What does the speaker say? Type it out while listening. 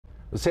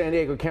The San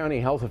Diego County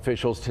health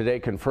officials today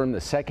confirmed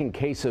the second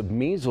case of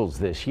measles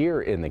this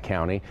year in the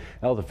county.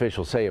 Health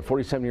officials say a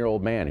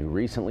 47-year-old man who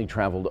recently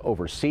traveled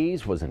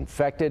overseas was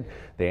infected.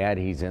 They add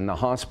he's in the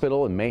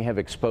hospital and may have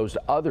exposed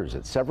others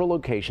at several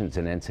locations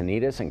in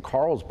Encinitas and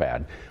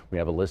Carlsbad. We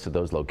have a list of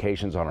those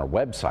locations on our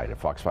website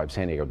at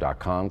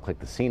fox5sandiego.com. Click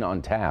the Scene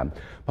On tab.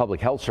 Public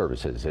Health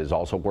Services is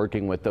also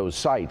working with those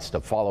sites to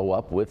follow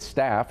up with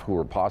staff who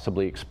were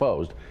possibly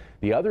exposed.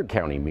 The other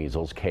county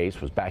measles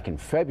case was back in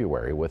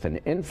February with an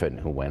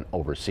infant who went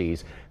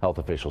overseas. Health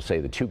officials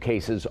say the two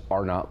cases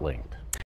are not linked.